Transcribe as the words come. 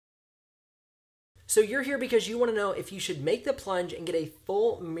So you're here because you want to know if you should make the plunge and get a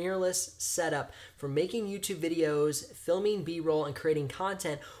full mirrorless setup for making YouTube videos, filming B-roll, and creating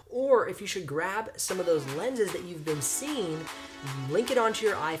content, or if you should grab some of those lenses that you've been seeing, link it onto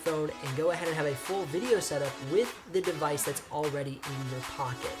your iPhone, and go ahead and have a full video setup with the device that's already in your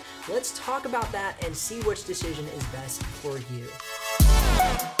pocket. Let's talk about that and see which decision is best for you.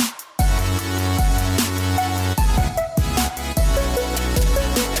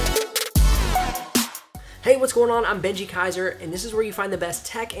 Hey, what's going on? I'm Benji Kaiser, and this is where you find the best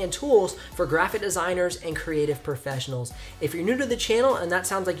tech and tools for graphic designers and creative professionals. If you're new to the channel and that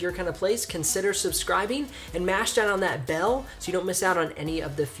sounds like your kind of place, consider subscribing and mash down on that bell so you don't miss out on any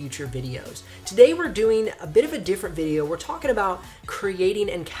of the future videos. Today we're doing a bit of a different video. We're talking about creating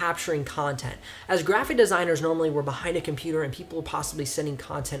and capturing content. As graphic designers, normally we're behind a computer and people are possibly sending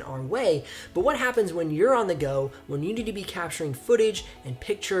content our way, but what happens when you're on the go, when you need to be capturing footage and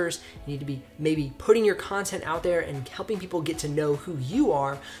pictures, you need to be maybe putting your content out there and helping people get to know who you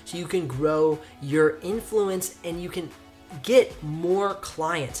are so you can grow your influence and you can get more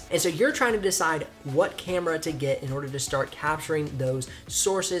clients. And so you're trying to decide what camera to get in order to start capturing those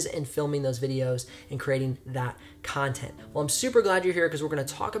sources and filming those videos and creating that content. Well, I'm super glad you're here because we're going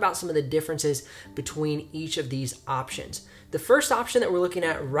to talk about some of the differences between each of these options. The first option that we're looking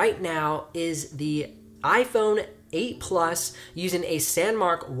at right now is the iPhone 8 Plus using a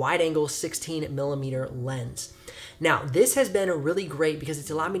SANMARC Wide Angle 16mm lens. Now, this has been really great because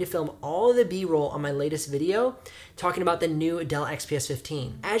it's allowed me to film all of the B-roll on my latest video talking about the new Dell XPS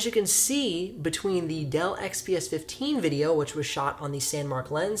 15. As you can see, between the Dell XPS 15 video, which was shot on the SANMARC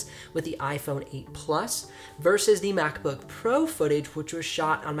Lens with the iPhone 8 Plus, versus the MacBook Pro footage, which was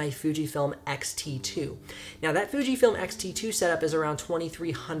shot on my Fujifilm X-T2. Now, that Fujifilm X-T2 setup is around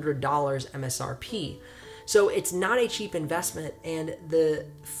 $2,300 MSRP. So it's not a cheap investment, and the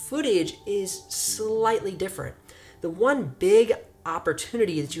footage is slightly different. The one big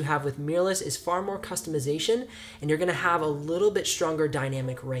opportunity that you have with mirrorless is far more customization, and you're gonna have a little bit stronger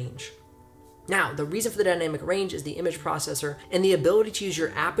dynamic range. Now, the reason for the dynamic range is the image processor and the ability to use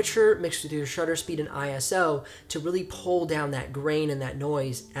your aperture mixed with your shutter speed and ISO to really pull down that grain and that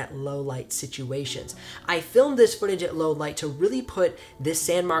noise at low light situations. I filmed this footage at low light to really put this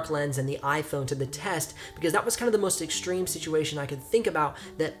SANMARC lens and the iPhone to the test because that was kind of the most extreme situation I could think about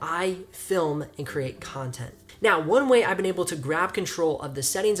that I film and create content. Now, one way I've been able to grab control of the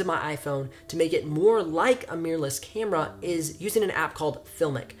settings of my iPhone to make it more like a mirrorless camera is using an app called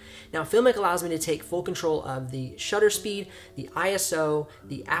Filmic. Now, Filmic allows me to take full control of the shutter speed, the ISO,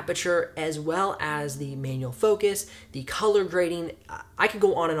 the aperture, as well as the manual focus, the color grading. I could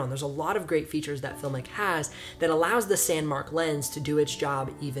go on and on. There's a lot of great features that Filmic has that allows the SANMARC lens to do its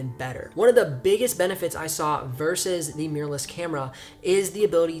job even better. One of the biggest benefits I saw versus the mirrorless camera is the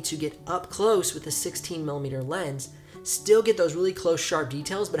ability to get up close with the 16mm lens, still get those really close, sharp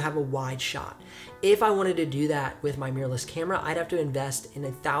details, but have a wide shot. If I wanted to do that with my mirrorless camera, I'd have to invest in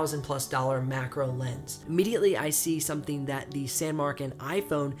 $1,000+ macro lens. Immediately, I see something that the SANMARC and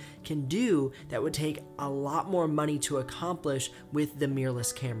iPhone can do that would take a lot more money to accomplish with the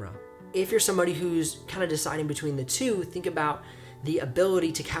mirrorless camera. If you're somebody who's kind of deciding between the two, think about the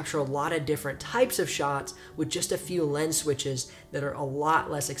ability to capture a lot of different types of shots with just a few lens switches that are a lot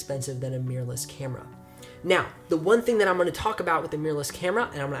less expensive than a mirrorless camera. Now, the one thing that I'm going to talk about with the mirrorless camera,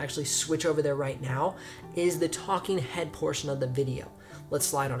 and I'm going to actually switch over there right now, is the talking head portion of the video. Let's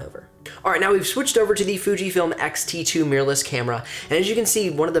slide on over. All right, now we've switched over to the Fujifilm X-T2 mirrorless camera, and as you can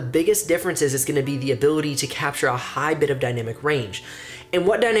see, one of the biggest differences is going to be the ability to capture a high bit of dynamic range. And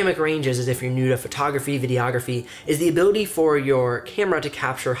what dynamic range is if you're new to photography, videography, is the ability for your camera to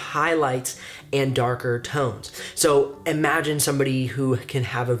capture highlights and darker tones. So imagine somebody who can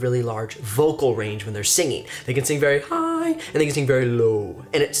have a really large vocal range when they're singing. They can sing very high and they can sing very low,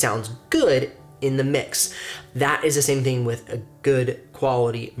 and it sounds good in the mix. That is the same thing with a good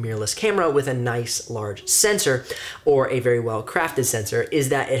quality mirrorless camera with a nice large sensor or a very well crafted sensor, is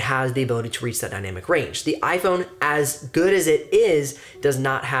that it has the ability to reach that dynamic range. The iPhone, as good as it is, does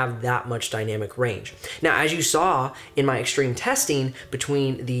not have that much dynamic range. Now, as you saw in my extreme testing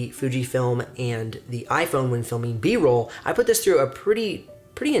between the Fujifilm and the iPhone when filming B-roll, I put this through a pretty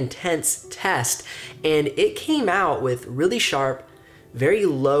intense test, and it came out with really sharp, very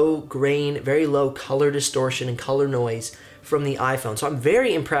low grain, very low color distortion and color noise from the iPhone. So I'm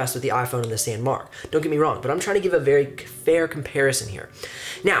very impressed with the iPhone and the SANMARC. Don't get me wrong, but I'm trying to give a very fair comparison here.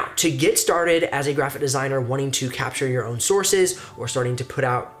 Now, to get started as a graphic designer wanting to capture your own sources or starting to put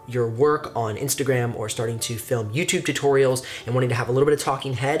out your work on Instagram or starting to film YouTube tutorials and wanting to have a little bit of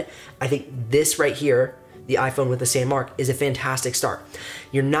talking head, I think this right here, the iPhone with the SANMARC is a fantastic start.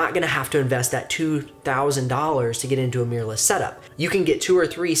 You're not gonna have to invest that $2,000 to get into a mirrorless setup. You can get 2 or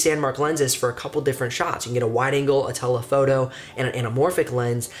 3 SANMARC lenses for a couple different shots. You can get a wide angle, a telephoto, and an anamorphic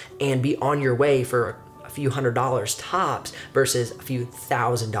lens and be on your way for a few $100s tops versus a few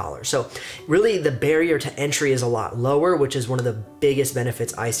 $1,000s. So really the barrier to entry is a lot lower, which is one of the biggest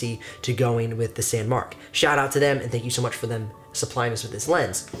benefits I see to going with the SANMARC. Shout out to them and thank you so much for them supplying us with this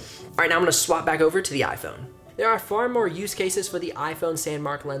lens. All right, now I'm gonna swap back over to the iPhone. There are far more use cases for the iPhone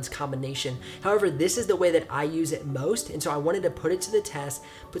SANMARC lens combination. However, this is the way that I use it most, and so I wanted to put it to the test,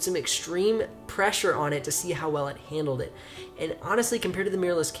 put some extreme pressure on it to see how well it handled it. And honestly, compared to the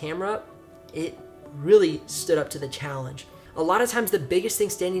mirrorless camera, it really stood up to the challenge. A lot of times the biggest thing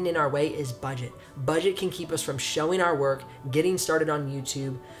standing in our way is budget. Budget can keep us from showing our work, getting started on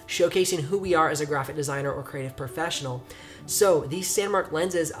YouTube, showcasing who we are as a graphic designer or creative professional. So these SANMARC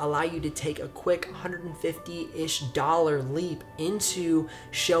lenses allow you to take a quick $150-ish leap into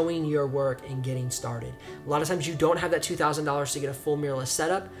showing your work and getting started. A lot of times you don't have that $2,000 to get a full mirrorless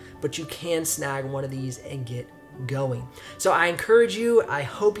setup, but you can snag one of these and get going. So I encourage you, I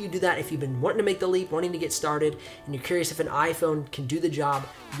hope you do that if you've been wanting to make the leap, wanting to get started, and you're curious if an iPhone can do the job.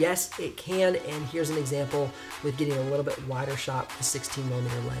 Yes, it can, and here's an example with getting a little bit wider shot with a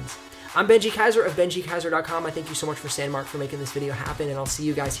 16mm lens. I'm Benji Kaiser of BenjiKaiser.com. I thank you so much for SANMARC for making this video happen, and I'll see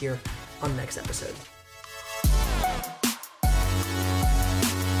you guys here on the next episode.